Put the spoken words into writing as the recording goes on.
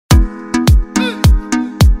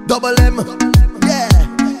double M. Yeah,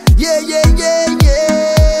 yeah, yeah, yeah,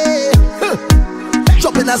 yeah.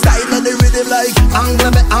 Dropping a style on the rhythm like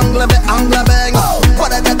angle me, angle me, angle bang.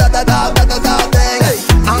 What a da da da da da da da dang.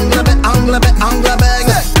 Angle me, angle me, angle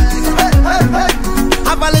bang.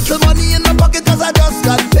 Have a little money in my pocket 'cause I just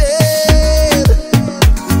got paid.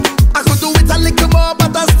 I could do it a little more,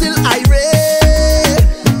 but I'm still irate.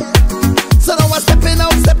 So now I'm stepping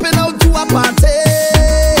out to a party.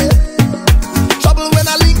 Trouble when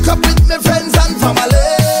I link up with my friends and family.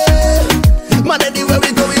 Man, anywhere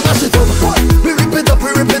we go, we mash it up. We rip it up, we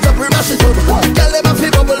rip it up, we mash it up. Girl, them a fi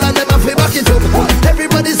bubble and them a fi back it up.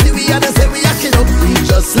 Everybody see we and they say we act it up. We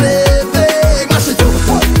just living, mash it up.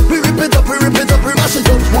 We rip it up, we rip it up, we mash it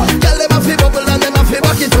up. Girl, them a fi bubble and them a fi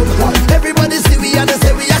back it up. Everybody see we and they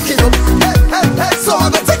say we act it up. Hey, hey, hey. So I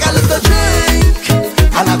go take a little drink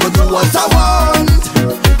and I go do what I want.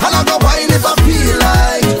 And I go wine if I feel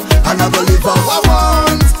like, and I go live how I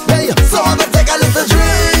want. Hey, so I go take a little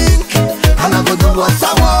drink and I go do what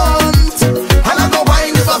I want. And I go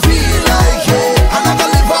wine if I feel like, yeah. And I go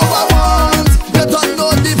live how I want. You don't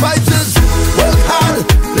know the vices. Work hard,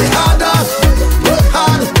 play harder. Work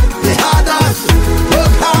hard, play harder.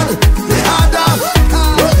 Work hard, play harder.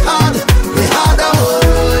 Work hard, play harder.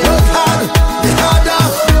 Work hard, play harder.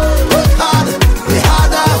 Work hard, play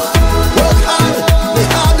harder. Work hard, play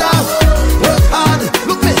harder. Work hard.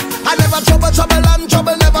 Look me, I never trouble and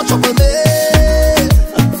trouble never trouble me.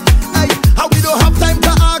 Hey, and we don't have time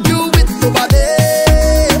to argue with nobody.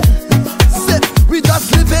 Say, we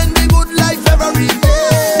just living the good life every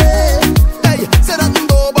day. Hey, say nothing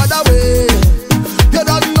go but away. You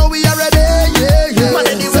don't know we are ready, yeah, yeah. Man,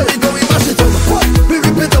 anywhere we go, we mash it up. We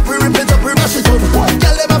rip it up, we rip it up, we mash it up.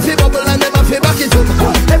 Girl, them a fi bubble and them a fi back it up.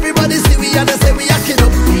 Everybody see we and they say we act it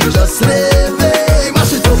up. We just living,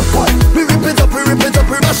 mash it up. We rip it up, we rip it up,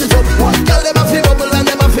 we mash it up. Girl, them a fi bubble and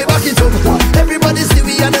them a fi back it up. Everybody see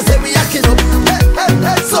we and they say we act it up. Hey, hey,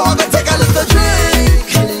 hey. So I go take a little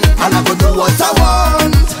drink and I go do what I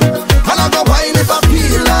want. And I go wine if I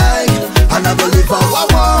feel like, and I go live how I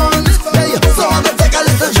want. Hey, so I go take a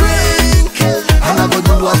little drink and I go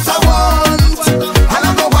do what I want. And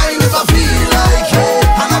I go wine if I feel like,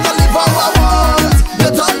 yeah. And I go live how I want. You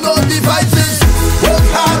don't know the vices. Work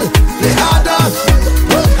hard, play harder.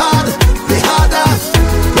 Work hard, play harder.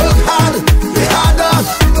 Work hard, play harder.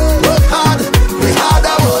 Work hard, play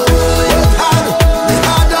harder. Work hard, play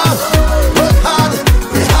harder. Work hard,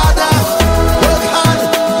 play harder. Work hard,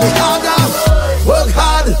 play harder. Work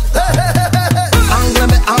hard. Angle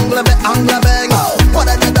me, angle me, angle bang. What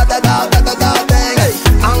a da da da da da da da bang.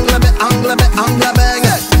 Angle me, angle me, angle bang.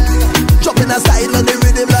 Dropping a style on the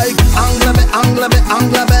rhythm like angle me, angle me,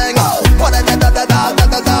 angle bang. What a da da da da da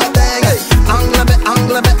da da bang. Angle me,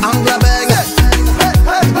 angle me, angle bang.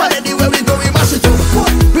 Man, anywhere we go, we mash it up.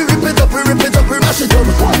 We rip it up, we rip it up, we mash it up.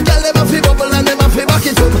 Girl, them a fi bubble and them a fi back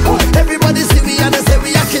it up. Everybody see we and they say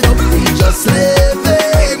we act it up. We just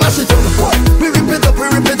living, mash it up. We rip it up, we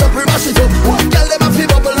rip it up, we mash it up. Girl, them a fi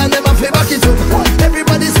bubble and them a fi back it up.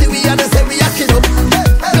 Everybody see we and they say we act it up.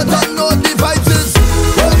 You don't know the vices.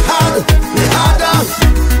 Work hard, play harder.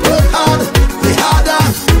 Work hard, play harder.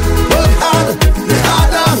 Work hard, play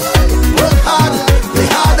harder. Work hard, play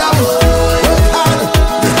harder. Work hard,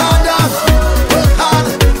 play harder. Work hard,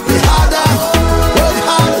 play harder. Work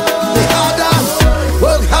hard, play harder.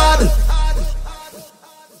 Work hard.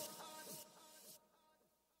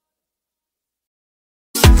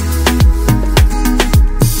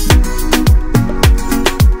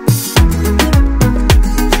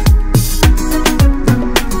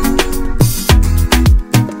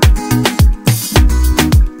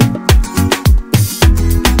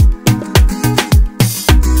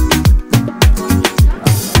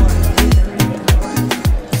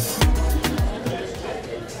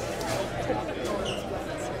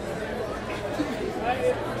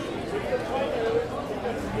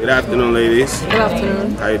 Good afternoon, ladies. Good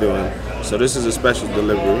afternoon. How you doing? So this is a special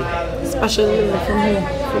delivery Special delivery from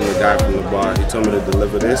who? from the guy from the bar. He told me to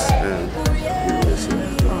deliver this, and give this here.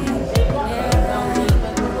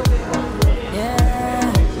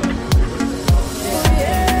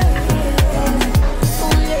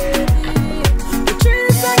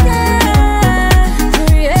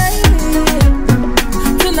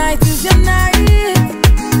 Tonight is your night,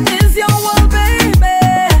 is your world, baby.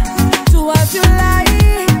 Do as you like,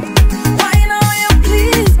 why now you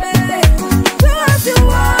please, baby. Do as you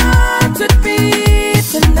want to be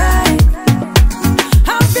tonight.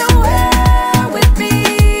 Have your way.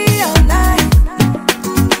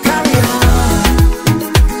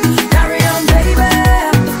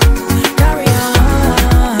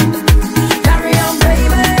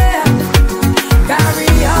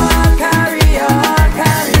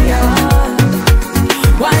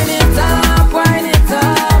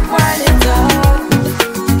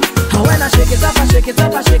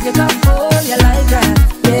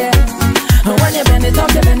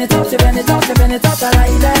 bend it out, I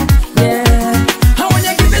like that, yeah. And when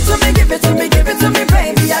you give it to me, give it to me, give it to me,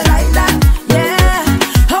 baby, I like that, yeah.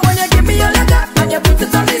 And when you give me all of that, and you put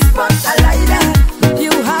it on the spot, I like that.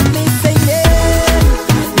 You have me singing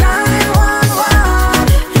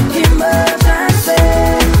 911 emergency,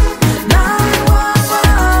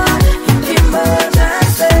 911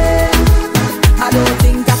 emergency. I don't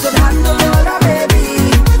think I could handle all that,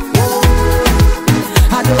 baby.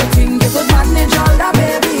 I don't think you could manage all that,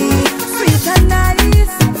 baby. Sweet and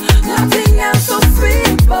nice, nothing else so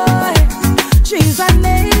sweet, boy. Trees and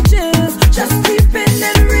natures, just keeping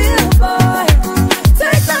it real, boy.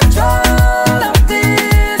 Take control of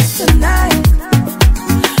this tonight.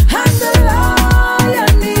 Handle all you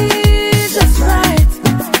need just right.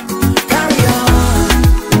 Carry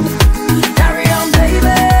on, baby. Carry on, baby.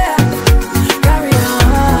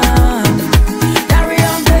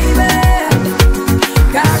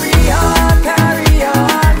 Carry on, carry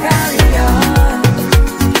on, carry on.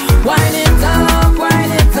 Wind it up,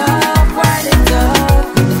 wind it up, wind it up.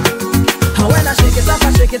 And when I shake it up,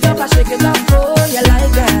 I shake it up, I shake it up, oh, you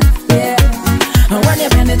like that, yeah. And when you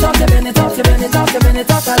bend it up, you bend it up, you bend it up, you bend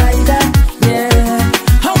it up, I like that,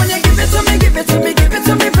 yeah. And when you give it to me, give it to me, give it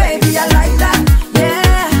to me, baby, I like that,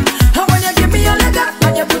 yeah. And when you give me all of that,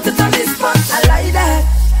 and you put it on the spot, I like that.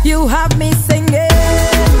 You have me singing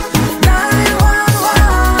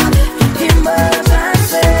 911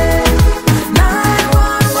 emergency,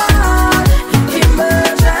 911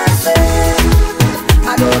 emergency.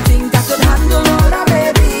 I don't think I could handle all that,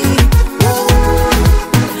 baby.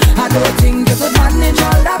 I don't think you could manage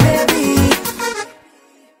all that, baby.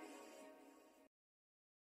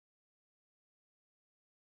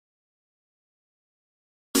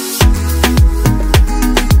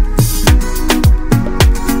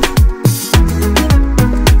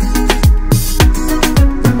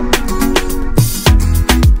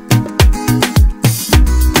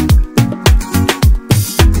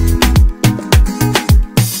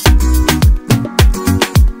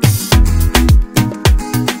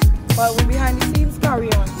 Well, we're behind the scenes, carry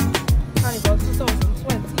on. Carnival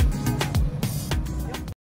 2020.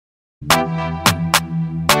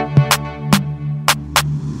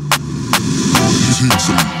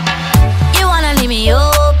 You wanna leave me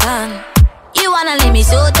open, you wanna leave me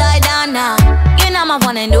so tied down now. You know my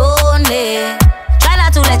one and only. Try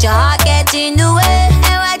not to let your heart get in the way.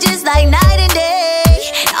 And we're just like night and day.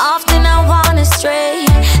 Often I wanna stray.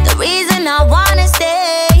 The reason I wanna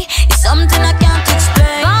stay is something I can't explain.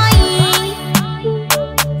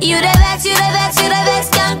 You the vex, you the vex, you the vex,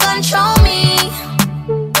 can't control me.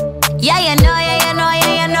 Yeah, you know, yeah, you know,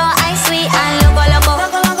 yeah, you know, I sweet and loco, loco,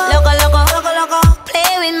 loco, loco, loco, loco.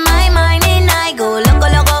 Play with my mind and I go loco,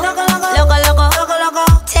 loco, loco, loco, loco, loco.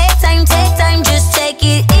 Take time, just take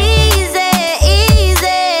it easy,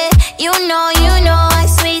 easy. You know, I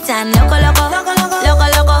sweet and loco, loco, loco, loco,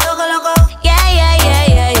 loco, loco, loco. Yeah, yeah, yeah,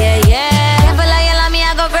 yeah, yeah, yeah. Can't feel like you love me,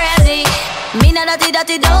 I go crazy. Me not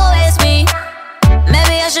dirty, don't waste me.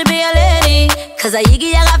 Maybe I should be a lady, cause a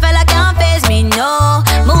yiggy yaga fella can't face me, no.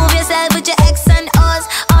 Move yourself with your X and O's.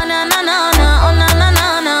 Oh no, no, no, no, oh no, no,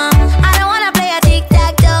 no, no. I don't wanna play a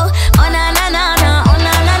tic-tac-toe. Oh no, no, no, no, oh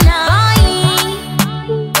no, no, no. Boy,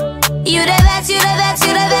 you the vex, you the vex,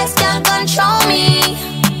 you the vex, can't control me.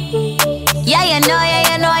 Yeah, you know, yeah,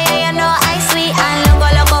 you know, yeah, you know, I sweet and loco,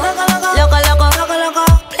 loco, loco, loco, loco, loco.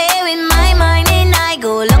 Play with my mind and I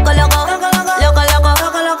go loco, loco, loco, loco,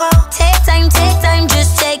 loco, loco. Take time,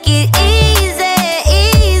 just take it easy,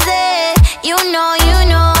 easy. You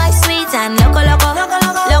know, I sweet and loco, loco, loco,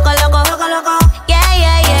 loco, loco, loco, loco. Yeah,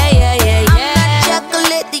 yeah, yeah, yeah, yeah, yeah. I'm that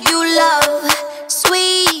chocolate that you love,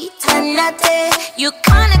 sweet and nutty. You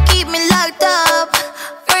kinda keep me locked up,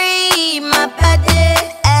 free my body.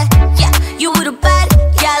 Yeah, you the bad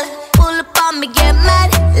girl, pull up on me, get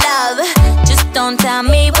mad, love. Just don't tell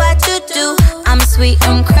me what to do. I'm sweet,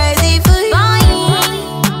 I'm crazy for you.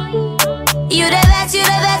 You the vex, you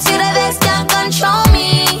the vex, you the vex, can't control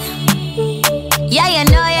me. Yeah, you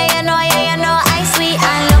know, yeah, you know, yeah, you know, I sweet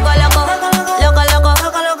and loco, loco, loco, loco,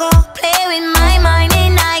 loco, loco. Play with my mind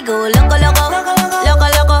and I go loco, loco, loco, loco,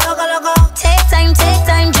 loco, loco. Take time,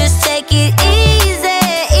 just take it easy,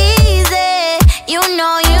 easy. You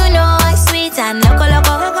know, I sweet and loco,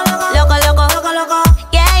 loco, loco, loco, loco, loco.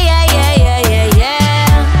 Yeah, yeah, yeah, yeah, yeah, yeah.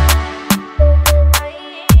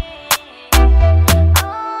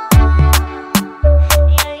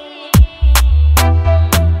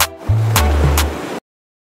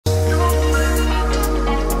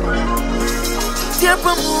 Dear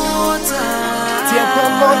promoter,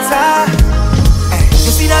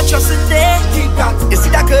 you see that trust in there? Keep that. You see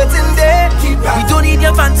that curtain there? Keep that. We don't need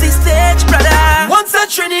your fancy stage, brother. Once that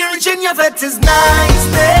training reaching your your fetish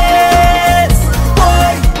niceness.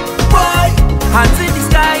 Boy, boy, hands in the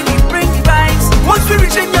sky, we bring the vibes. Once we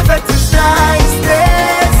reach in your fetish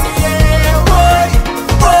niceness. Yeah, boy,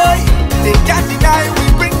 boy, they can't deny we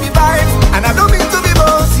bring the vibes. And I don't mean to be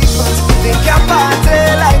bossy, but they can't party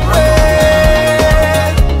like we.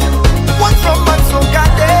 One from man so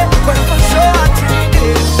got there, but for sure I treat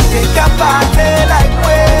it. They can't party like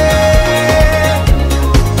we.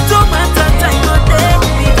 Don't matter time or day,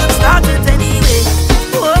 we can start it anyway.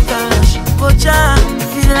 Oh gosh, oh Jah,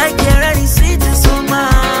 feel like you're ready, sweet as so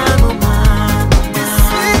man, oh man,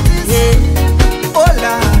 yeah. Oh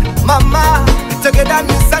Lord, mama, together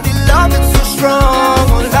me and the love is so strong,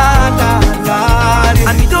 oh Lord, Lord, Lord,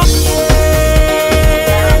 and we don't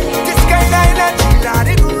care. This kind of energy, Lord,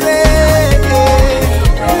 it great.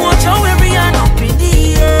 Watch how every hand up in the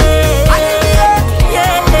air,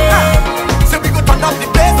 yeah. So we go turn up the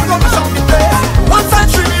place, we go mash up the place. Once I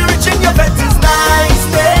truly reaching your fetish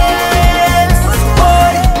niceness.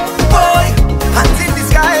 Boy, boy, hands in the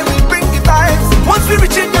sky, we bring the vibes. Once we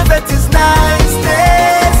reaching your fetish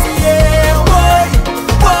niceness. Yeah, boy,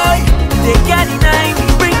 boy, they can't deny we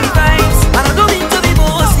bring the vibes. And I don't mean to be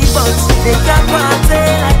bossy, but they can't party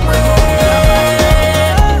like we.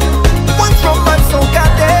 One from man so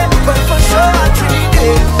got there, but for sure I treat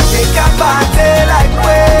it. They can't party like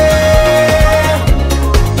we.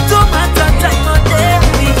 Don't matter time or day,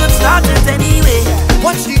 we could start it anyway.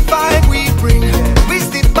 Watch the vibe we bring,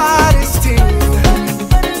 with the baddest thing.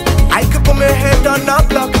 I could put my head on a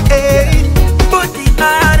block, eh? But the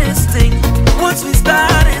hardest thing, once we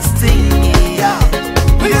start this thing, yeah,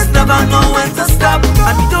 we just never know when to stop,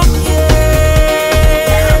 and we don't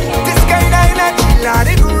care. This kind of energy, Lord,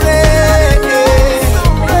 it great.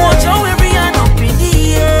 Watch how every hand up in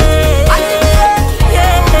the air,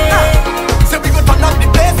 yeah. So we go turn up the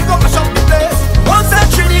place, we go mash up the place. Once I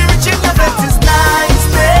truly reaching the fetish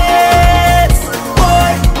niceness.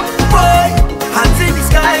 Boy, boy, hands in the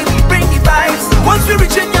sky, we bring the vibes. Once we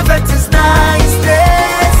reaching your fetish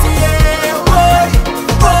niceness. Yeah, boy,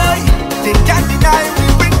 boy, they can't deny we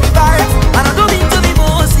bring the vibes. And I don't mean to be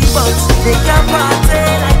bossy, but they can't party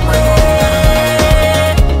like we.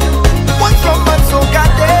 One from man so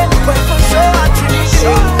got there, but for sure I treat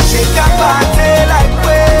it. They can't party like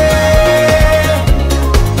we.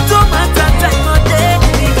 Don't matter time or day,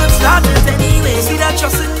 we could start it anyway. See that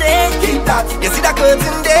trust in there? Keep that. You see that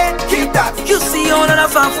curtain there? Keep that. You see all of the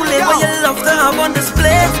fanfule, but you love to have on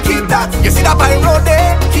display. Keep that. You see that by road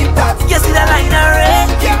there? Keep that. You see that line array?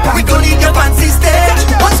 Keep that. We gon' need your fancy stage.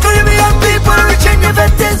 Once Caribbean people reaching your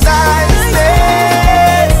fetish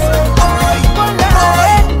niceness. Boy,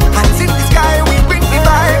 boy, hands in the sky, we bring the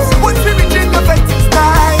vibes. Once we reaching your fetish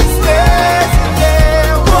niceness.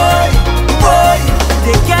 Yeah, boy, boy,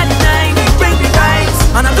 they can't deny we bring the vibes.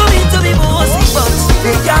 And I don't mean to be bossy, but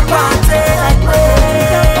they can't party like we.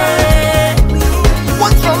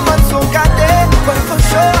 One from man so got there, but for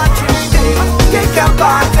sure I treat it. They can't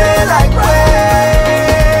party like we.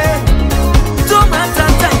 Don't matter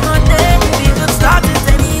time or day, we could start it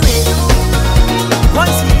anyway.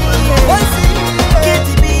 Once a year,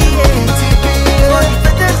 KTB, for the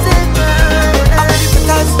fetish night. I'm ready for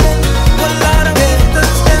touchdown, one lot of way to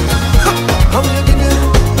touch them. I'm ready to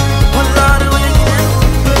one lot of way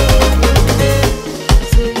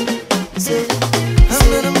to say, I'm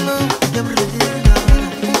gonna move, I'm ready to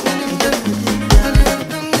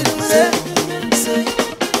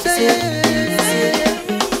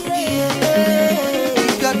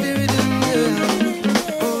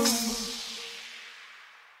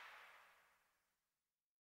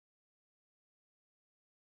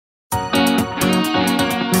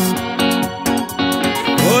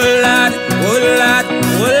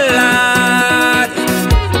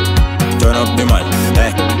turn up the mic,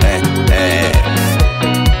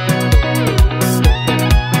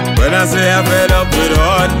 When I say I'm fed up with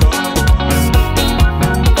hard,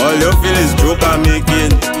 all you feel is joke I'm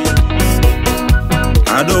making.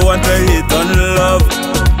 I don't want to hate on love,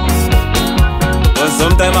 but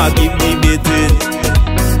sometimes I keep debating.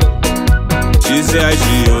 She say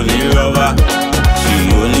she only lover, she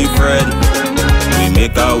only friend. We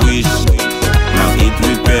make a wish, now eat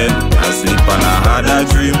with pen. I sleep and I had a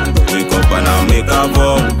dream, wake up and I make a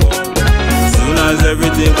vow. Soon as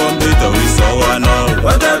everything complete, we saw one now.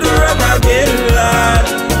 What I do wrong again, lad?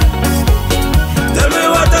 Tell me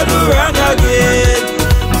what I do wrong again.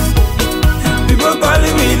 People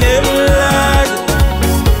calling me name, lad.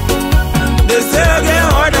 They say I get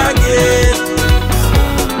hard again.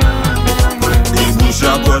 The bush I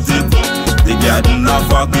cut it, the garden I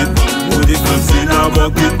fuck it, put the fruits in a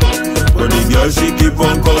bucket. But the girl she keep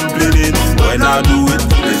on complaining when I do it.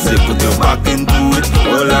 They say put your back into it.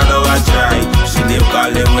 Oh Lord, how I try. She name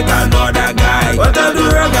calling with another guy. What I do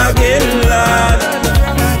wrong again, Lord?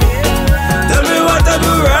 Tell me what I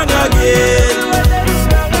do wrong again.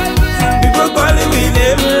 People calling me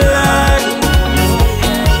name, Lord.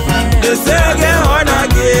 They say I get on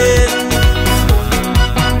again.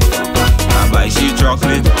 I buy she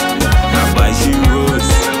chocolate, I buy she rose.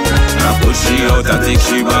 I push she out, I take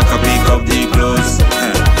she back, I pick up the clothes.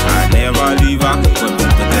 I never leave her when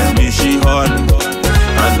people tell me she hot.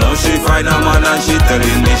 And now she find a man and she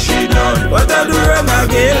telling me she done. What I do wrong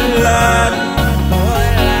again, Lord?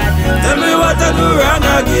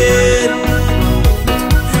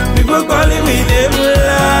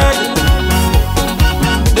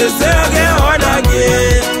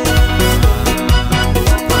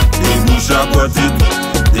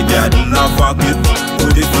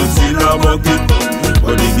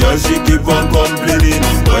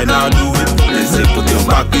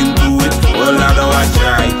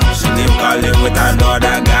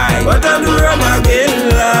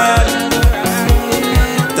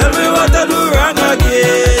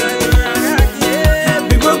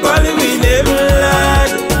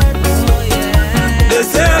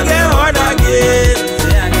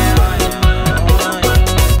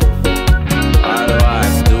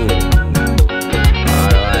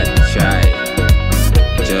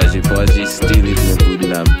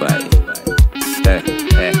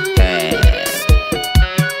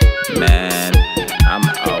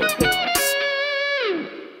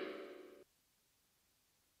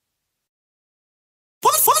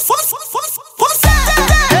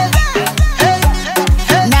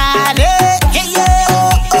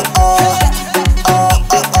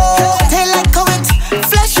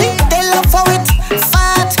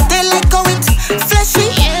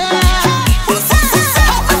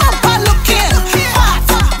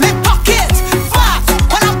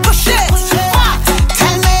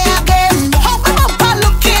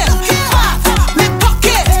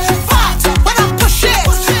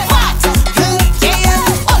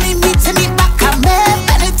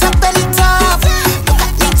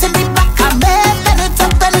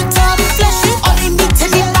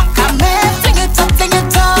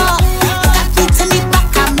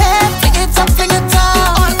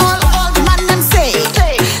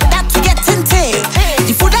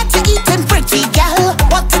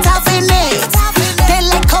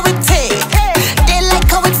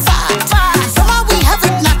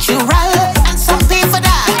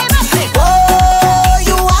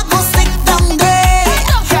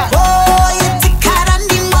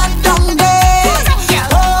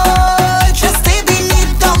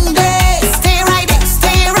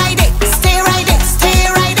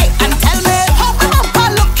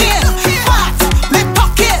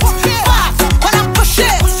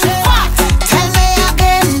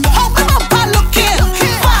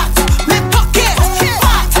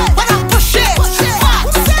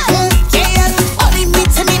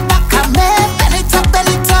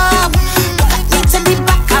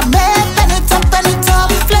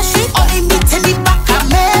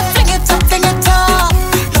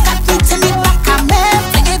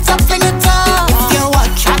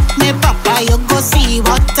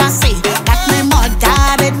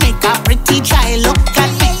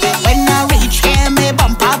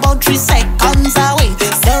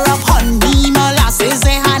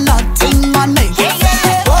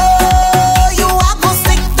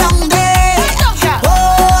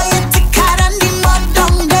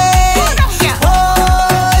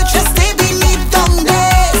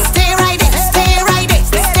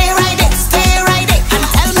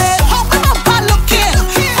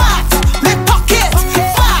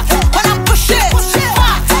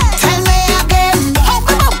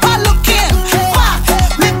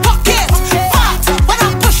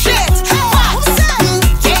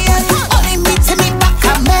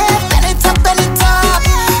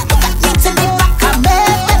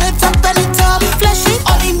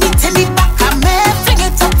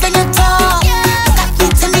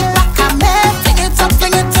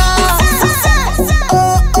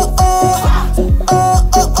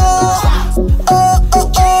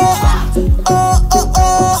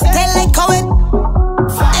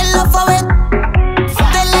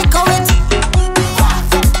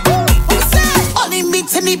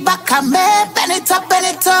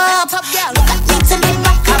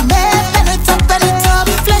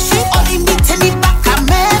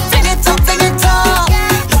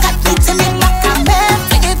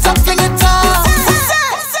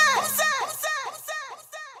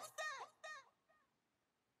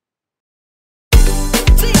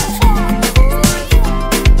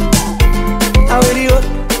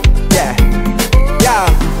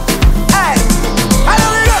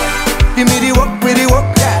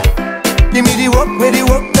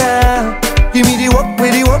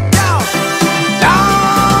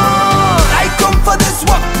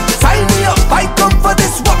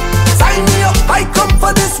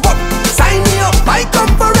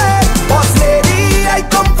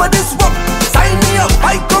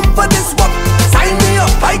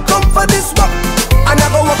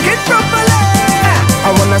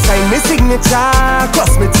 Jah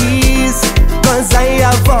cross my T's, cause I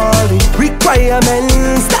have all the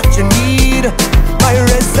requirements that you need. My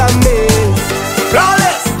resume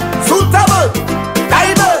flawless, suitable,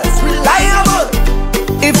 diverse, reliable.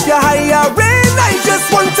 If you're hiring, I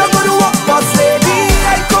just want to go to work. Boss lady,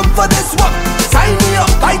 I come for this work. Sign me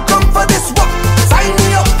up, I come for this work. Sign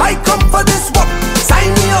me up, I come for this work.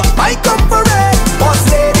 Sign me up, I come for it. Boss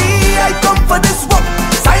lady, I come for this work.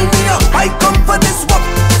 Sign me up, I come for this work.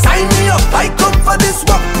 Sign me up, I come for this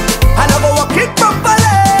work. And I go work it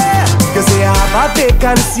properly. You say I have a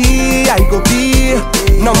vacancy, I go be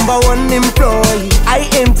 #1 employee. I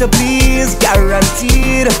aim to please,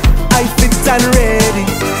 guaranteed. I fit and ready.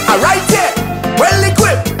 Alright, yeah, well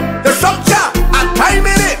equipped. The structure, and time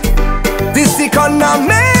in it. This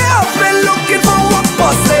economy, I've been looking for work.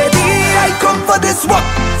 Boss lady, I come for this work.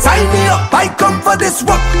 Sign me up, I come for this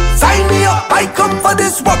work. Sign me up, I come for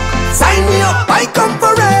this work. Sign me up, I come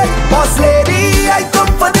for it. Boss lady, I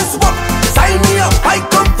come for this work. Sign me up, I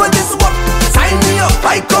come for this work. Sign me up,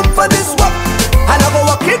 I come for this work. And I go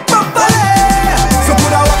work it properly. So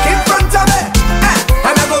put a work in front of me,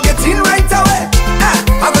 and I go get in right away.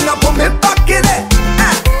 I'm gonna put me back in it,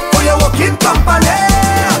 for your working company.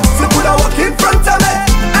 So put a work in front of me,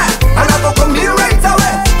 and I go come in right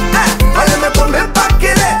away. And let me put me back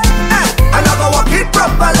in it, and I go work it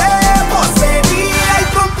properly. Boss lady, I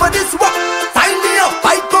come for this work. Sign me up,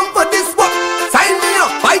 I come for this work.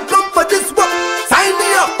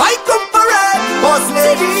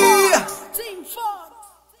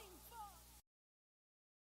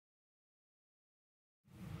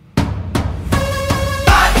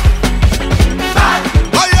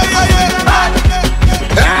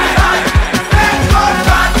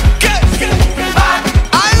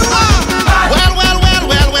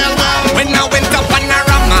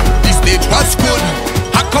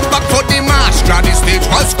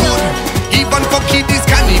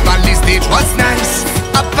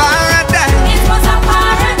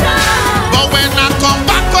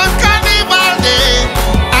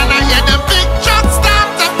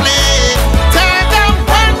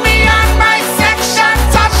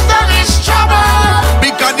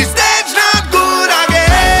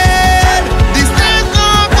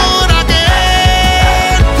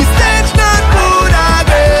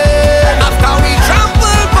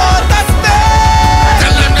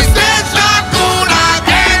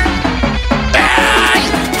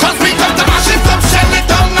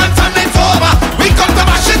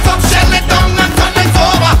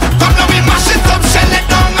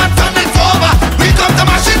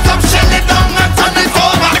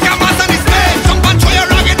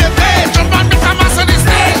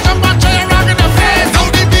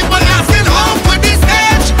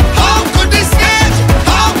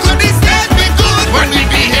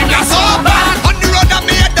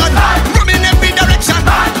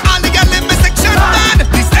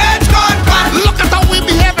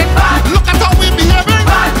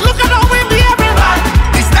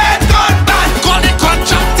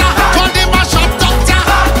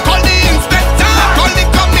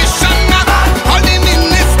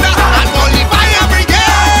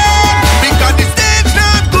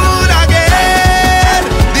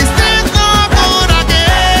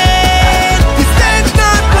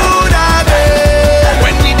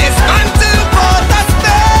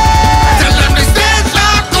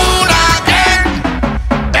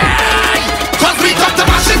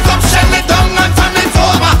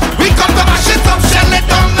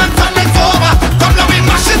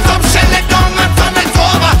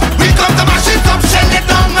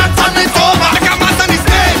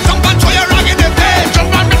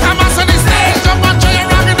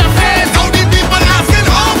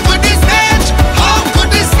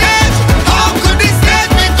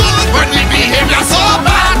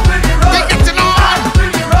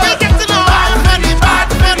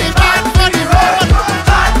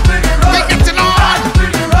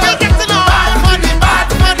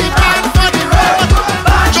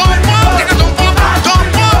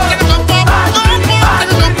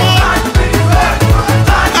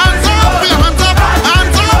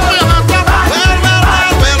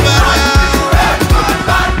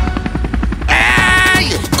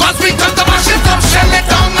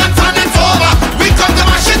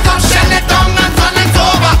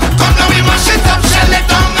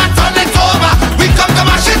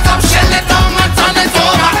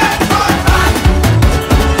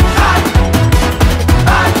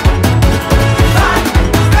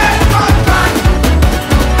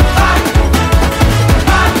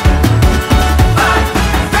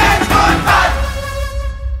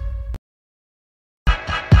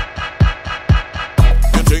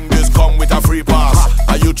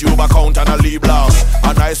 totally blast.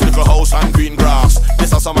 A nice little house and green grass.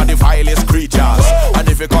 These are some of the vilest creatures. And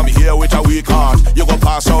if you come here with a weak heart, you go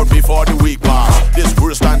pass out before the week pass. This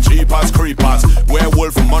worse than jeepers, creepers,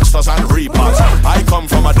 werewolf, monsters and reapers. I come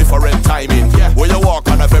from a different timing, where you walk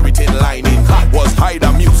on a very thin lining. Was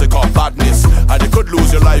either music or badness, and you could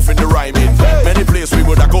lose your life in the rhyming. Many places we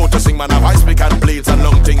would go to sing, man, have ice pick and blades and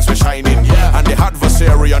long things were shining. And the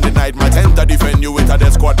adversary on the night might enter defend you with a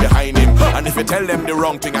dead squad behind him. And if you tell them the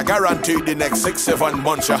wrong thing, I guarantee the next 6-7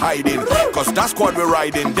 months you're hiding. Cause that squad we're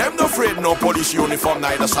riding, them no afraid, no police uniform,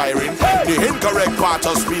 neither siren. The incorrect part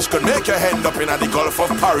of speech could make you end up in the Gulf of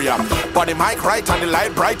Paria. But the mic right and the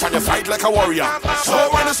light bright and you fight like a warrior. So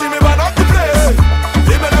when you see me burn up the place,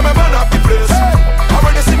 let me burn up the place. And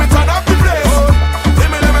when you see me turn up the place, let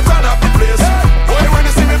me turn up the place. Boy, when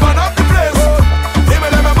you see me burn up the place, let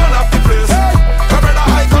me burn up the place. Come brother,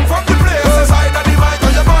 I come from the place. It's either the mic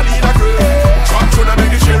or your body in a grave. Drop tune and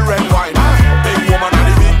make the children wine. Big woman and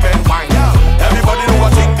the big men wine. Everybody know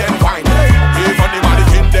what thing them wine. Even the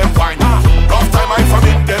mannequin them wine. Rough time I from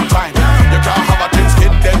in them time. You can't have a thin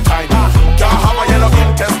skin them time. Can't have a yellow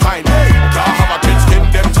intestine. Can't have a thin skin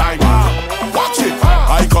them time. Watch it.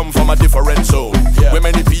 I come from a different zone, where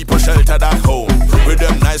many people sheltered at home, with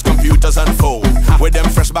them nice computers and phone, with them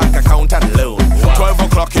fresh bank account and loan. 12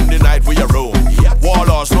 o'clock in the night we are roam.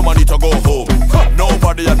 Warlords, no money to go home.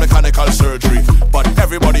 Nobody had mechanical surgery, but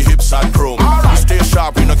everybody hips and chrome. We stay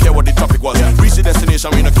sharp, we don't care what the topic was. Reach the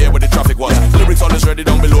destination, we don't care what the traffic was. Lyrics always ready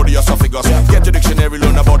down below the esophagus. Get your dictionary,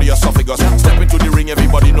 learn about the esophagus. Step into the ring,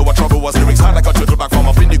 everybody know what trouble was. Lyrics hard like a turtle back from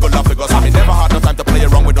up in the Galapagos. I mean, never had no time to play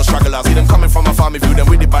around with those stragglers. See them coming from a farm, view them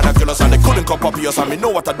with the binoculars, and they couldn't come up us. I mean, know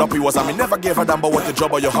what a dumpy was. I mean, never gave a damn about what the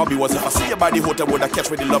job or your hobby was. If I see you by the hotel, would I catch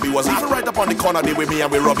where the lobby was? Even right up on the corner, they with me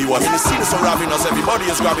and where Robbie was. And they see us surrounding us, everybody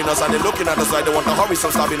is grabbing us, and they looking at us like they want to hurry,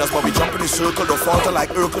 some stabbing us. But we jump in the circle, don't falter like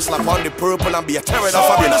Urkel, slap on the purple and be a terror. So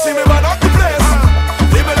when you see me burn up the place,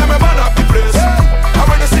 let me burn up the place. And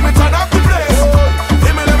when you see me turn up the place,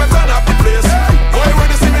 let me turn up the place. Boy, when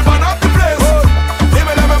you see me burn up the place, let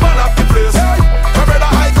me burn up the place. My brother,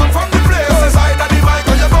 I come from the place. It's either the mic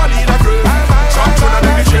or your body in a grave. Drop tune and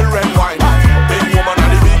make the children wine. Big woman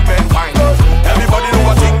and the big men wine. Everybody know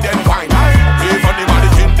what thing them wine. Even the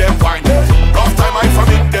mannequin them wine. Rough time I from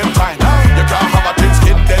in them time. You can't have a thin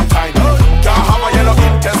skin them time. Can't have a yellow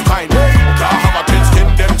intestine. Can't have a thin skin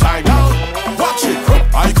them time. Watch it.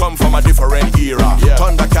 I come from a different era.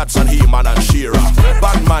 Thundercats and him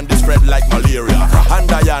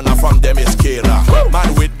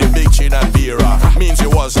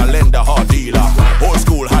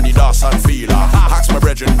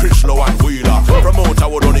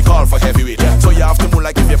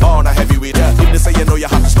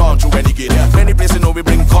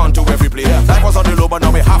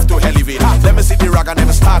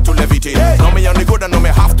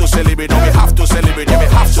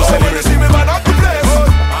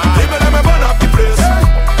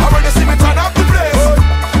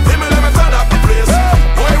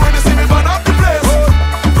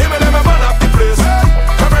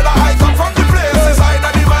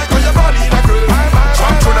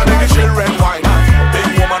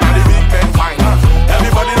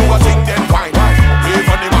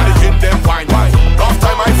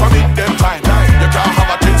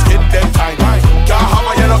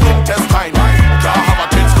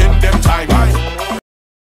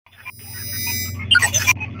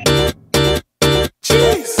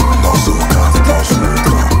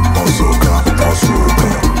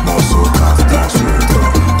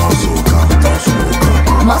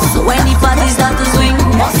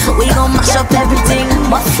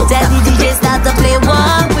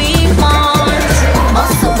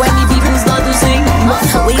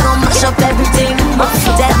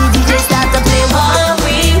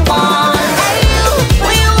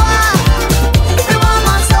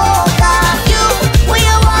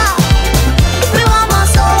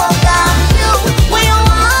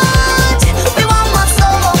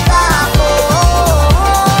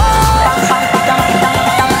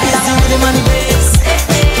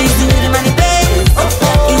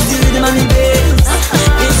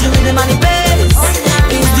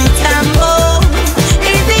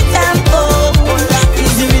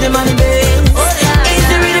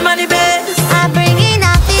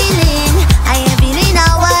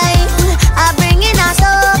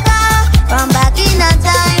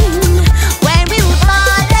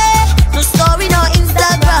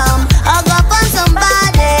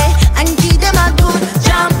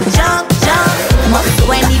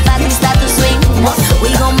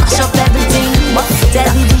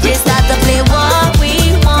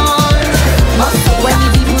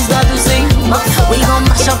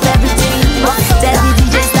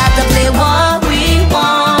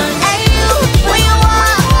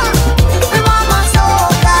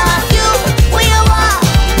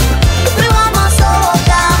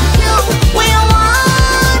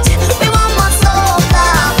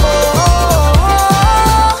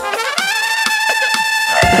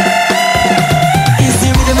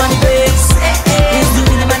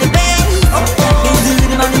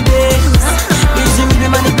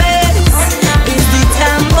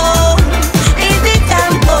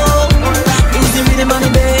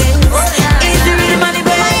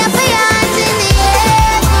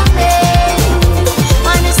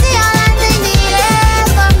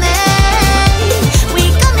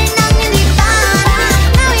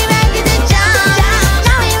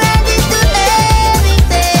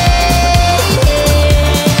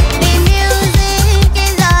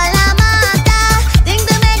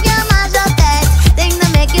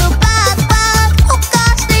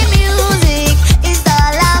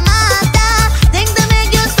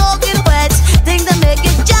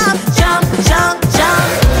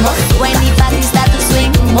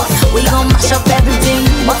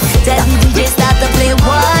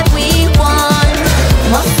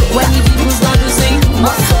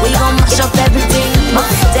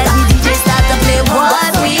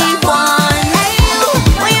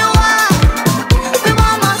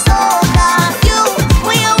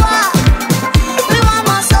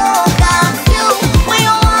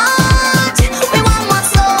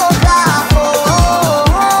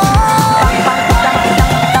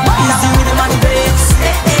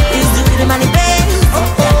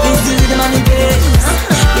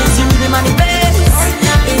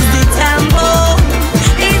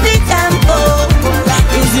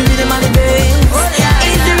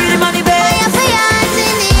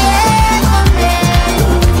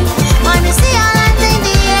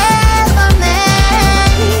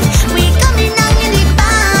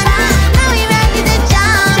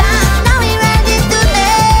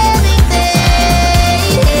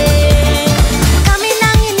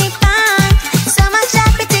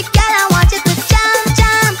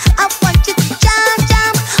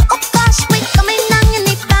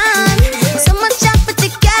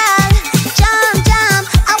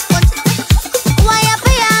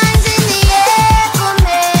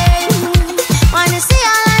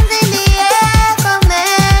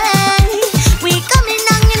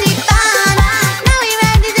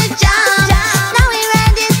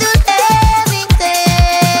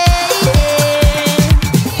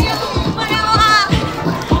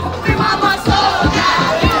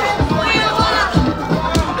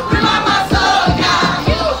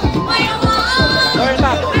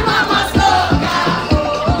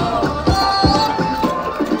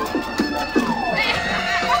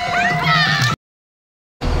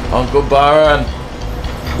Baron.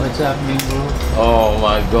 What's happening, bro? Oh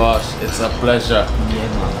my gosh, it's a pleasure. Yeah,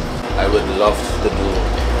 man. I would love to do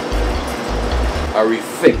a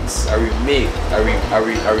refix, a remake, a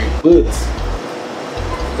reboot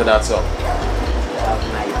to that song.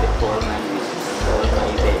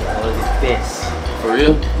 All the best. For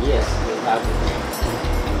real? Yes, you have it.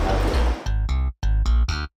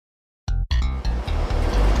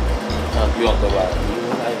 You want to buy it? You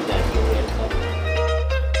have that. You're welcome.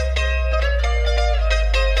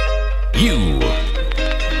 You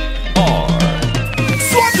are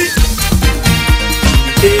Swami.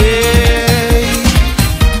 Hey,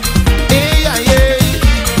 hey, hey,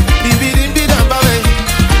 bibidim bidam babe,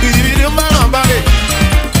 bibidim bam babe.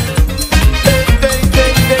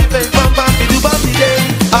 Hey, bam bam bidu bam bide.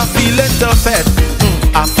 I feel it the fed,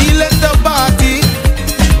 I feel it the party.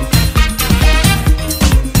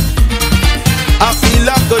 I feel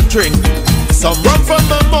like a drink, some rum from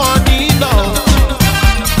the morning now.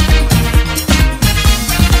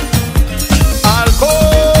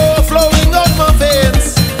 Alcohol flowing out my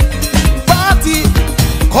veins, party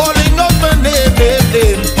calling out my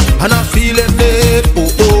name, and I'm feeling it, oh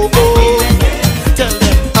oh oh. Tell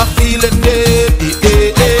them I'm feeling it,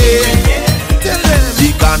 Tell them the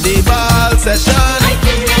carnival session,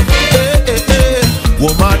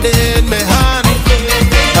 woman in my hand,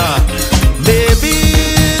 baby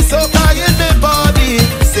soca in my body,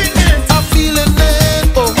 sing it, I'm feeling it,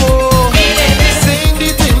 oh oh. Sing the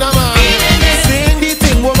thing now man.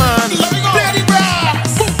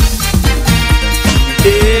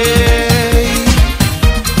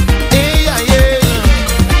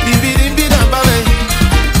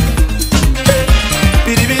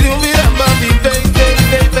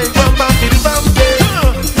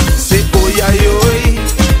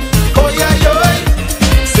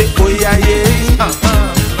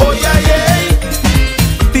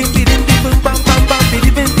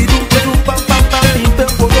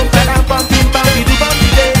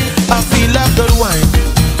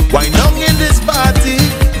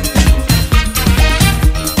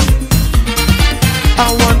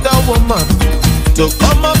 So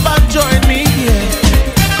come up and join me here,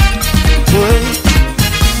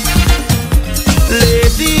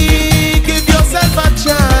 lady, give yourself a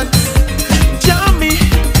chance. Jam me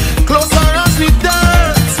closer as we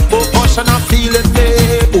dance. Oh gosh, and I'm feeling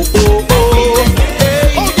it. Oh oh oh,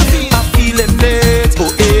 hey, I'm feeling it.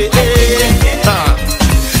 Oh hey hey.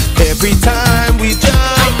 Every time we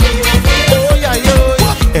jam, oh yeah yo.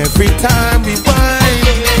 Every time we wine,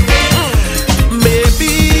 maybe.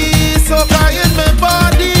 So cry in my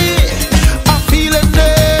body, I'm feeling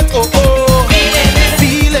it, oh oh,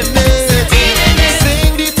 feeling it,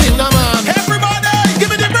 sing the thing now man. Everybody, give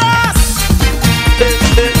me the brass. Hey,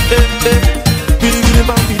 hey, hey, hey. Bidim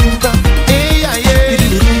bam bidim bam, hey yeah yeah.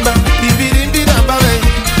 Bidim bam, bidim bidam bam,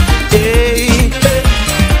 hey hey.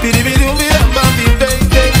 Bidim bidam bam, bidim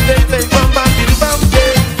bam bam bidim bam,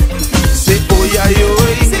 hey. Say oh yeah yo,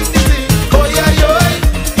 oh yeah yo,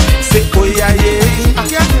 say oh yeah yeah.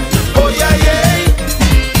 Oh yeah yeah.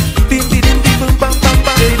 Bim bim bim bim bam bam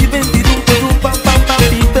bam. Bim bim bim bim bam bam bam.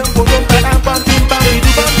 Bim bim bim bam bam bim bam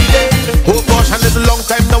bim. Oh gosh, and it's a long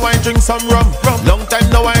time now I drink some rum. Long time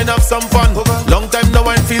now I have some fun. Long time now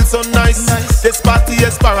I feel so nice. This party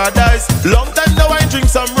is paradise. Long time now I drink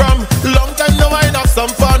some rum. Long time now I have some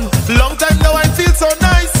fun. Long time now I feel so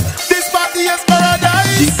nice. This party is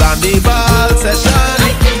paradise. The carnival session.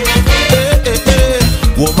 Hey hey hey.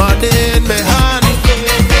 Woman in my hand.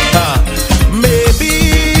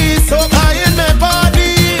 Maybe so high in my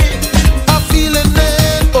body, I'm feeling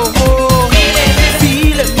it, oh oh,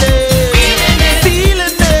 feeling it,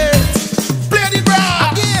 feeling it. Play the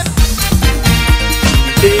ground again.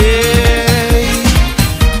 Hey,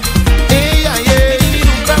 hey, yeah,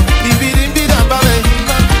 bidim bidam bam, bidim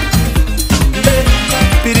bidam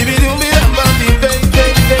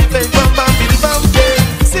bam, bam bam bidim bam.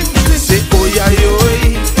 Sing, say oh yeah yo,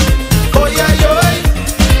 oh yeah yo.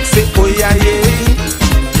 Say oh yeah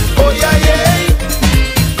yeah, oh yeah yeah.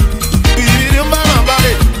 Bidim bam bam,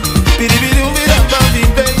 bidim bidam bam,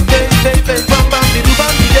 bam bam bidim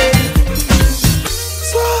bam.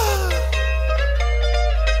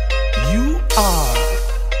 You are.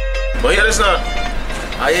 But yeah, listen,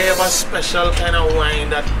 I have a special kind of wine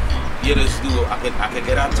that you just do. I can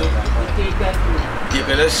get that too. You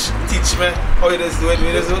can just teach me how you just do it.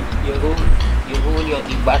 You hold your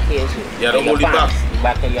back here, so yeah, don't hold it back. The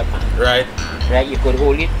back of your hand. Right. Right, you could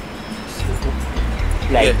hold it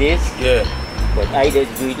like this. Yeah. But I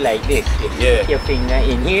just do it like this. You put your finger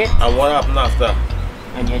in here. And what happens after?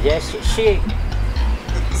 And you just shake.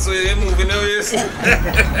 So you're moving away.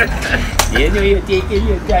 You know you're taking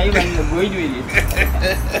your time and you're going with it.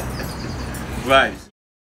 Right.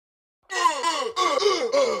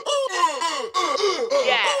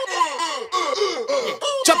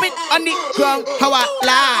 Chop it on the ground, how I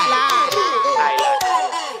lie.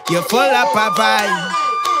 You're full of vibe.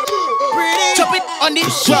 Chop it on the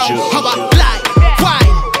ground, how I lie.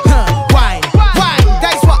 Wine, wine, wine.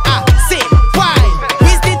 That's what I say. Wine,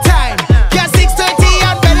 waste the time. You're 6:30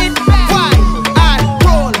 and belly. Wine and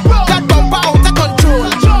roll. That bumper out of control.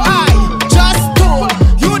 I just told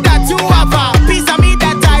you that you have a piece of me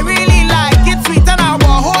that I really like. It's sweet and I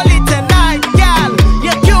will hold it tonight, girl.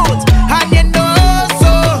 You're cute and you know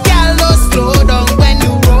so. Girl, no slow down when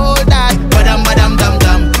you roll that. Badam badam dum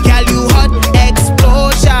dum. Girl, you hot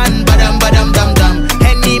explosion. Badam badam dum dum.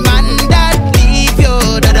 Any man that leave you,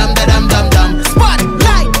 da dum da dum dum dum.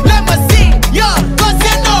 Spotlight, let me see you, 'cause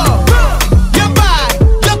you know you're bad,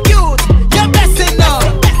 you're cute, you're blessing now.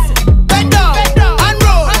 Bend down and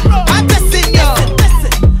roll, I'm testing you.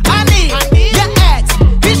 I need your ex,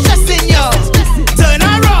 he's stressing you. Turn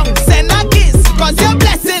around, send a kiss, 'cause you're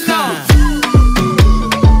blessing now.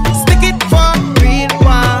 Stick it for real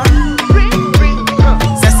one.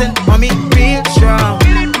 Session on me real strong.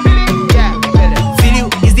 Feel you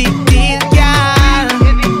is the deal, girl.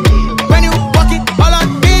 When you walk it all on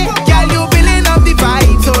me, girl, you building up the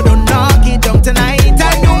vibe, so don't knock it down tonight.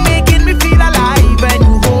 And you making me feel alive, and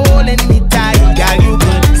you holding me tight, girl. You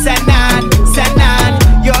good, send on,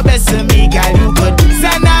 you're best to me, girl. You good,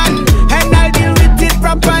 send on, and I'll deal with it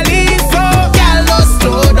properly. So, girl, no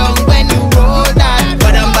slow down when you roll that.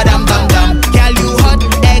 Badam badam dum dum, girl, you hot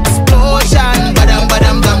explosion. Badam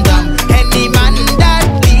badam dum dum. Any man that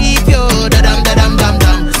leave you, da dum da dum dum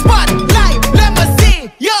dum. Spotlight, let me see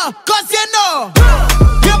you, 'cause you know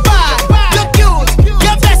you're bad, you're cute,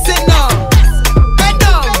 you're blessing now. Bend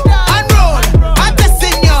down and roll, I'm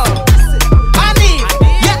testing you. I need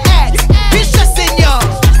your ex, he's stressing you.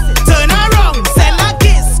 Turn around, send a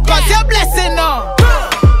kiss, 'cause you're blessing now.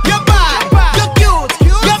 You're bad, you're cute,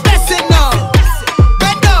 you're blessing now.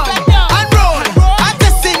 Bend down and roll, I'm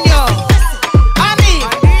testing you. I need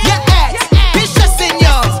your ex, he's stressing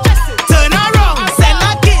you. Turn around, send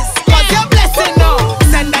a kiss, 'cause you're blessing now.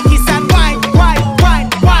 Send a kiss and wine, wine, wine,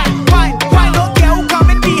 wine, wine, wine. Don't care who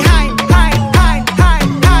coming behind. High, high, high,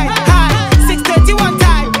 high, high. 6:31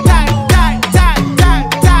 time.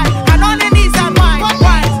 And on the knees and wine,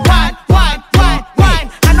 wine, wine, wine, wine, wine.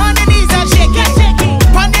 And on the knees and shake it.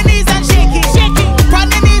 On the knees and shake it. On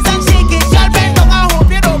the knees and shake it. Girl, bend down, I hope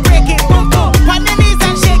you don't break it. Boom, boom. On the knees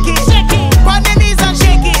and shake it. On the knees and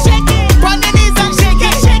shake it. On the knees and shake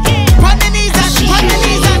it. On the knees and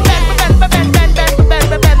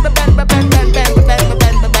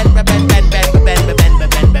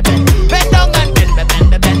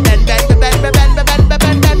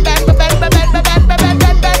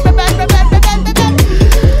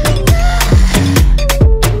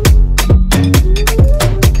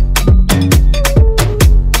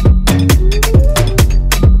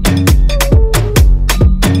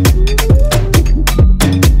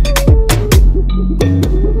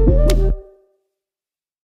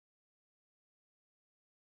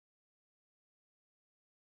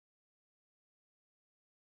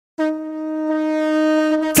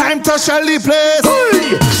Time to Shelly place.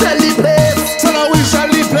 Shelly place. So now we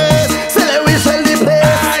Shelly place. Say we Shelly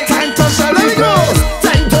place. Time to Shelly place.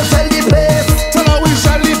 Time to Shelly place. So now we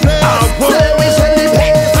Shelly place. Say we Shelly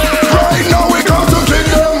place. Right now we come to give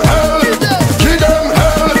them hell. Give them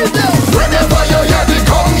hell. Whenever you hear the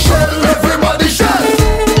gong shell, everybody shell.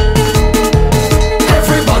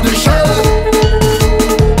 Everybody shell.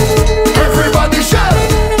 Everybody shell.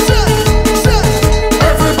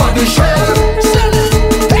 Everybody shell.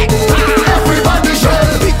 Everybody shell.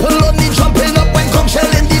 People only jumping up when gong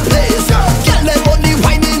shell is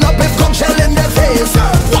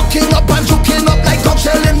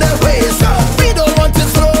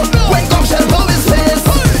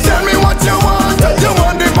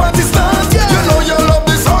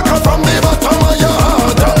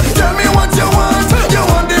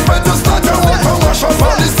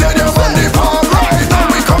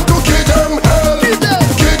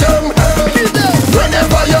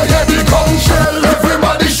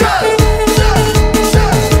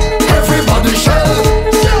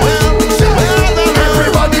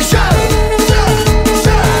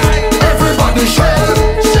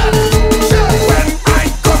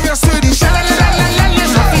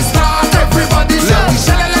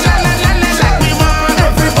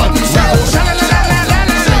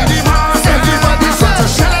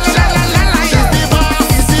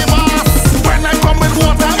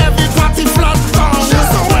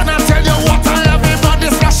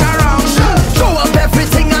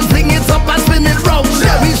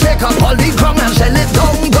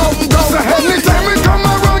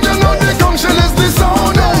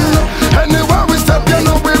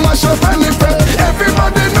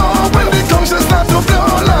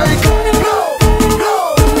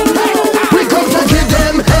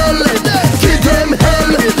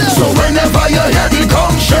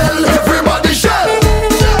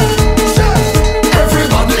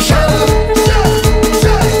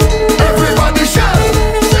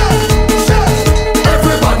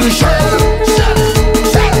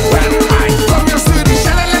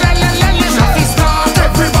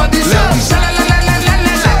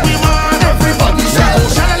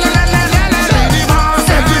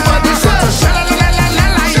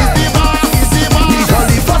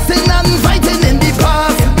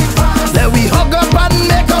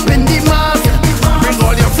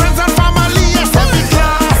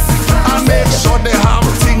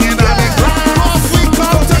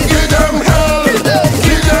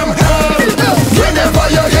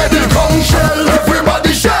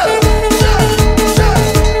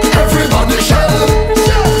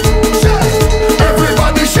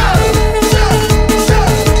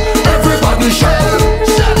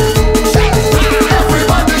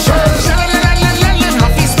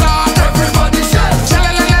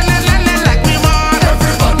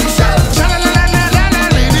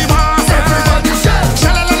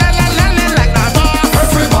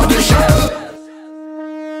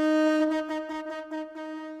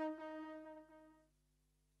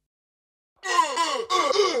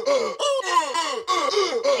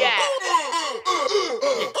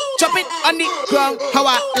Chop it on the ground, how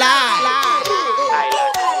I lie.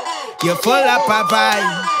 You're full of a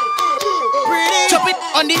vibe. Chop it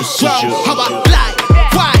on the ground, how I lie.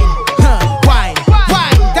 Wine, wine,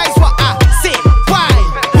 wine. That's what I say. Wine,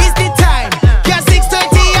 waste the time. You're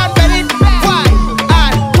 6:30 and belly. Wine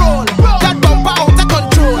and roll. That bumper out of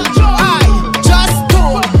control. I just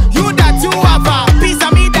told you that you have a piece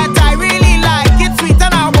of me that I really like. It's sweet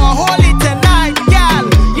and I will hold it tonight, girl.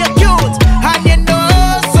 You're cute and you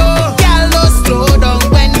know so. Girl, don't slow down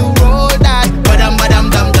when you roll that. Badam badam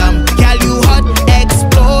dum dum. Girl, you hot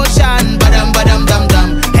explosion. Badam badam dum dum.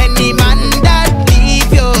 Any man that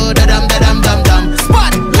leave you, da dum da dum dum dum.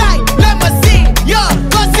 Spotlight, let me see you,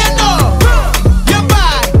 'cause you know you're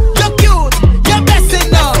bad, you're cute, you're blessing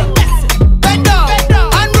now. Bend down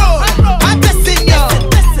and roll, I'm testing you.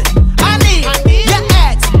 I need your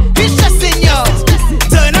ex, he's stressing you.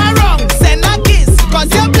 Turn around, send a kiss, 'cause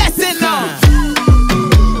you're blessing now.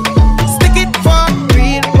 Stick it for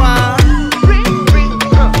real one.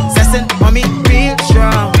 Session on me real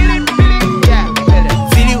strong.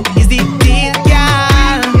 Feel you is the deal,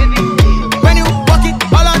 girl. When you walk it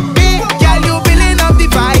all on me, girl, you building up the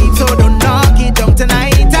vibe. So don't knock it down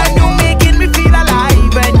tonight. And you making me feel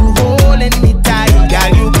alive. And you holding me tight,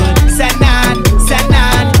 girl, you good. Send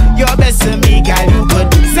on, you're best to me, girl, you good.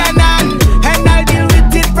 Send on, and I'll deal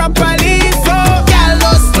with it properly. So, girl,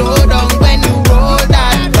 don't slow down when you roll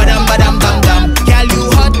that. Badam badam dum dum. Girl, you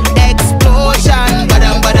hot explosion.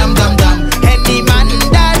 Badam badam dum dum. Any man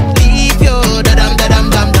that leave you, da dum da dum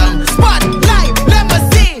dum dum. Spotlight, let me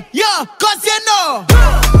see you, 'cause you know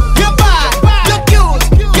you're bad, you're cute,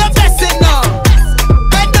 you're blessing now.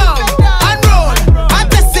 Bend down and roll, I'm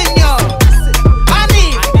blessing you. I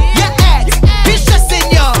need your ex, he's stressing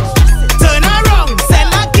you. Turn around,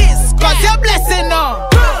 send a kiss, 'cause you're blessing now.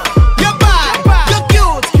 You're bad, you're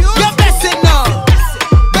cute, you're blessing now.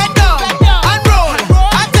 Bend down and roll,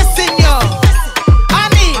 I'm blessing you. I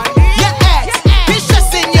need your ex, he's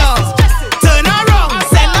stressing you. Turn around,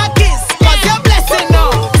 send a kiss, 'cause you're blessing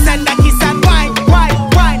now. Send a kiss and wine, wine,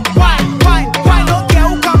 wine, wine, wine, wine. Don't care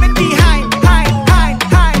who coming behind. High, high,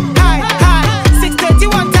 high, high, high.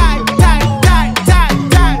 6:31 time.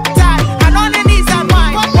 And on the knees and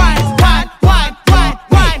wine, wine, wine, wine, wine,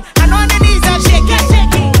 wine. And on the knees and shake it.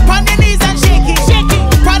 On the knees and shake it.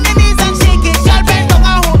 On the knees and shake it. Girl, bend down,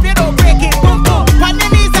 I hope you don't break it. On the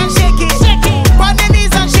knees and shake it. On the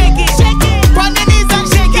knees and shake it. On the knees and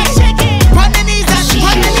shake it. On the knees and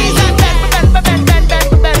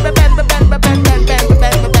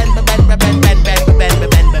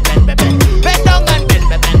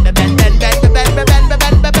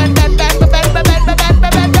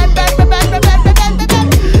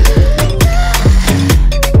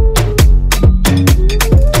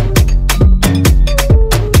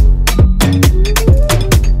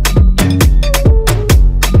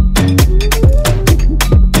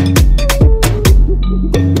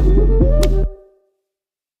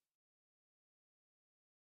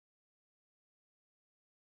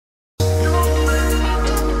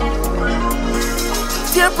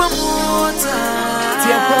Dear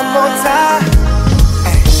promoter,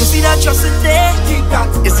 you see that trust in there? Keep that.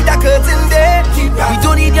 You see that curtain there? Keep that. We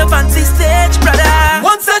don't need your fancy stage, brother.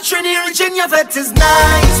 Once a trainee reaching your vet is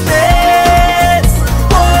niceness.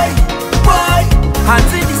 Boy, boy,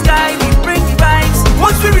 hands in the sky, we bring the vibes.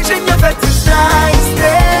 Once we reach in your vet is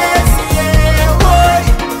niceness. Yeah, boy,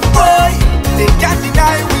 boy, they can't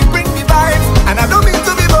deny we bring the vibes. And I don't mean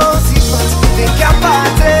to be bossy, but they can't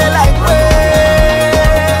party like we.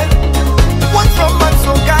 From man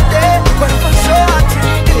so got there, but for sure I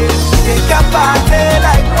treat it. They can party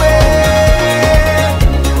like we.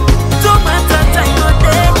 Don't matter time or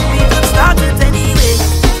day, we can start it anyway.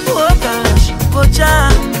 Oh gosh, oh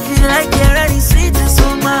child, feel like you're ready, sweet and so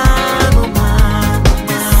man, oh man,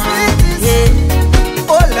 yeah.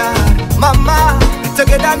 Oh Lord, mama,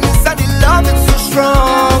 together me and the love is so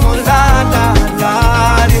strong. Oh Lord, Lord,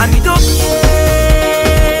 Lord, and we don't care.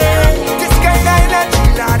 This kind of energy,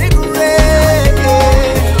 Lord, it great.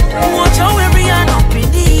 Watch how every hand up in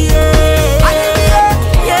the air.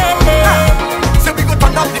 Yeah. So we go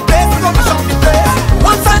turn up the place, we go push up the place.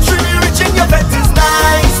 Once a tree we reaching your vet is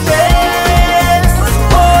niceness.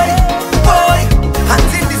 Boy, boy,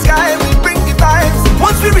 hands in the sky, we bring the vibes.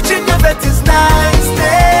 Once we reaching your vet is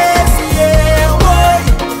niceness. Yeah, boy,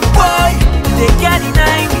 boy, they get it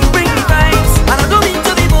nice.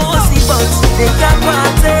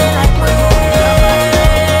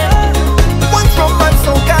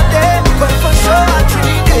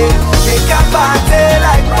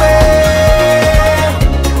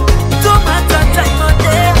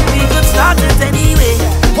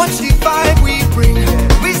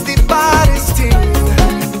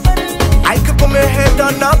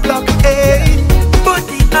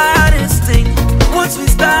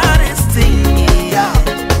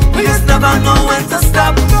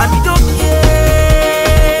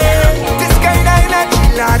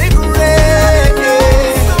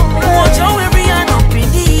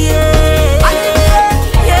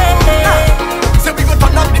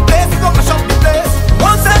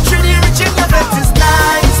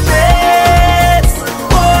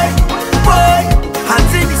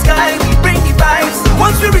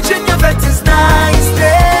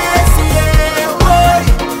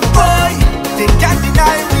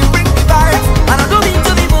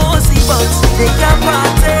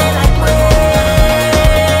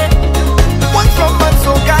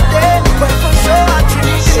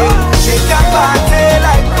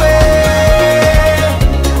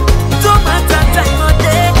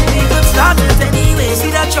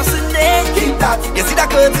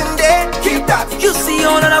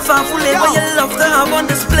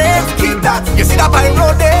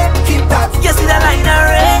 road there. Keep that. You see the line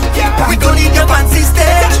already. Keep that. We don't need your fancy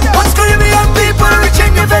stage. Once Caribbean people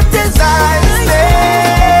reaching your veterans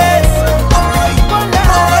niceness.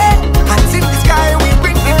 Hands in the sky, we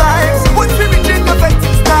bring the vibes. Once we reaching your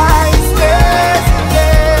veterans niceness.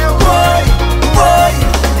 Yeah, boy, boy.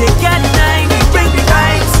 They can't deny we bring the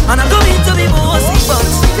vibes. And I'm going to be bossy, but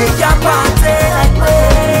they can't party like we.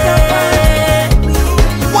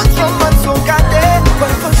 One from one SOCA day,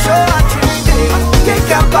 but for sure I treat it. They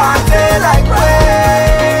can't party like we.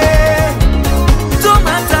 Don't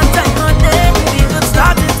matter time or day, we can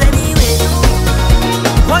start it anyway.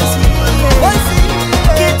 Once we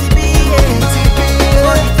KTB,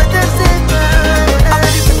 for the fetters in I'm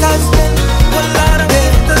ready for touchdown. One lot of way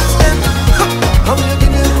to touchdown. I'm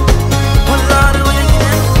looking at one lot of way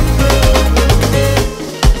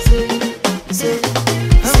to say,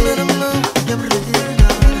 I'm in a mood, I'm ready.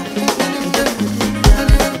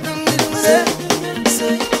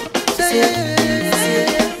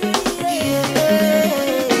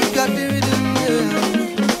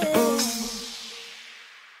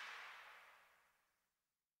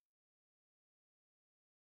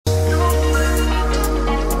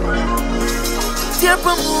 Dear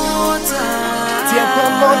promoter,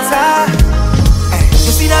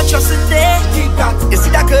 you see that trust in there? Keep that. You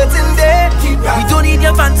see that curtain there? Keep that. We don't need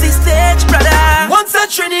your fancy stage, brother. Once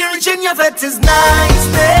that Trini reaching your vet is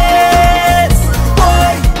niceness.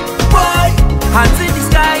 Boy, boy, hands in the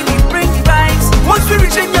sky, we bring the vibes. Once we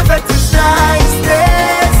reaching your vet is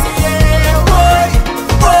niceness. Yeah, boy,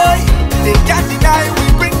 boy, they can't deny we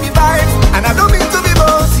bring the vibes. And I don't mean to be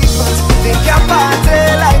bossy, but they can't party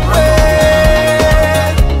like we.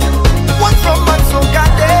 From man so got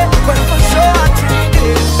there, but for sure I treat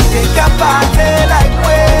it. They can party like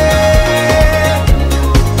we.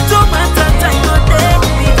 Don't matter time or day,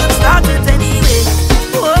 we can start it anyway.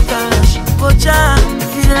 Oh gosh, oh Jah,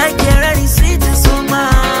 feel like you're ready, sweet as oh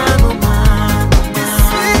man,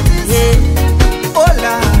 yeah. Oh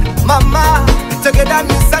Lord, mama, together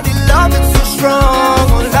me and the love is so strong.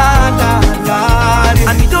 Oh Lord, Lord, Lord,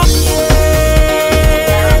 and we don't care.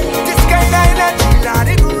 This kind of energy, Lord,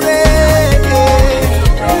 it great.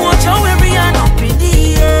 Watch how every hand up in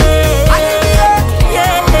the air.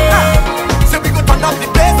 Yeah. So we go turn up the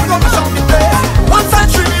place, we go mash up the place. Once I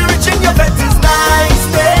truly reaching your vet is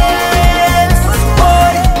niceness.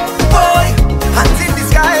 Boy, boy, hands in the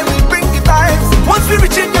sky, we bring the vibes. Once we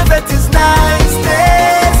reaching your vet is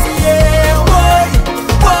niceness. Yeah, boy,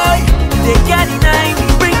 boy, they can't deny we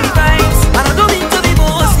bring the vibes. And I don't mean to be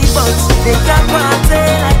bossy, but they can't party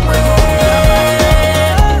like we.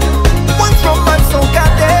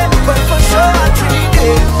 But for sure I treat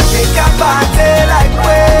it. They can party like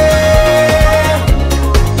we.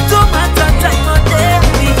 Don't matter time or day,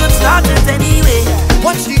 we could start it anyway.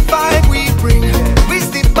 Watch the vibe we bring, with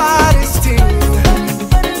the baddest thing.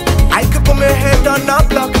 I could put my head on a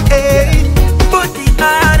block, hey. But the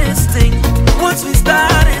hardest thing, once we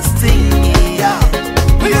start this thing, yeah,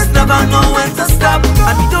 we just never know when to stop.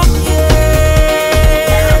 And we don't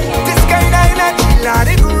care. This kind of energy, Lord,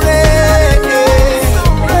 it great.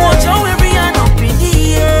 Watch how every hand up in the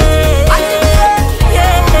air.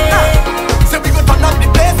 Yeah. So we go turn up the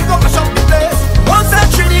place, we go mash up the place. Once that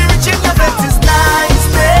Trini reaching your vet is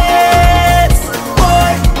niceness.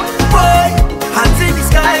 Boy, boy, hands in the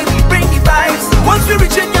sky, we bring the vibes. Once we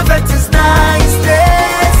reaching your vet is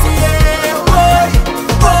niceness. Yeah, boy,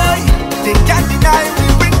 boy, they can't deny we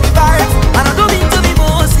bring the vibes. And I don't mean to be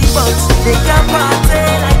bossy, but they can't party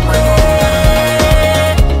like we.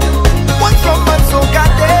 One from man so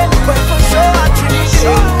got there, but for sure I treat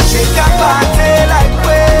it. They can't party like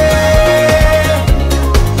we.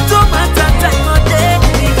 Don't matter time or day,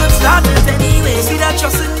 we could start it anyway. You see that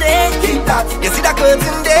trust in there? Keep that. You see that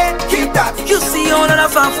curtain there? Keep that. You see all of the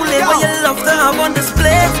fanfare, but you love to have on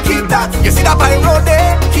display. Keep that. You see that by road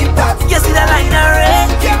there? Keep that. You see that line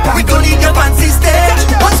already? Keep that. We don't need your fancy stage.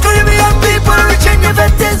 Once Caribbean people reaching your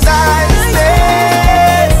veterans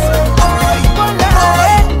niceness.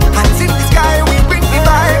 Hands in the sky, we bring the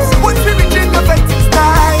vibes. Once we reaching your veterans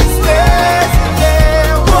niceness.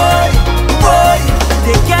 Yeah, boy, boy,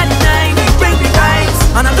 they can't deny we bring the vibes.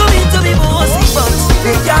 And I don't mean to be bossy, but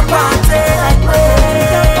they can't party like we.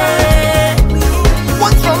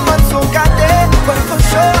 One from man so got there, but for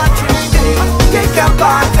sure I treat it. They can't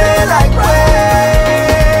party like we.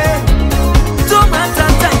 Don't matter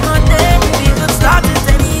time or day, we could start it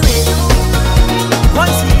anyway.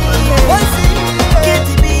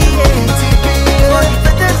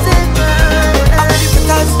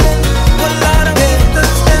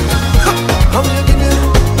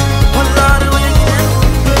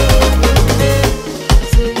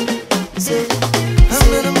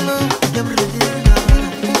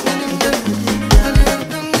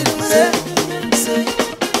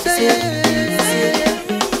 it.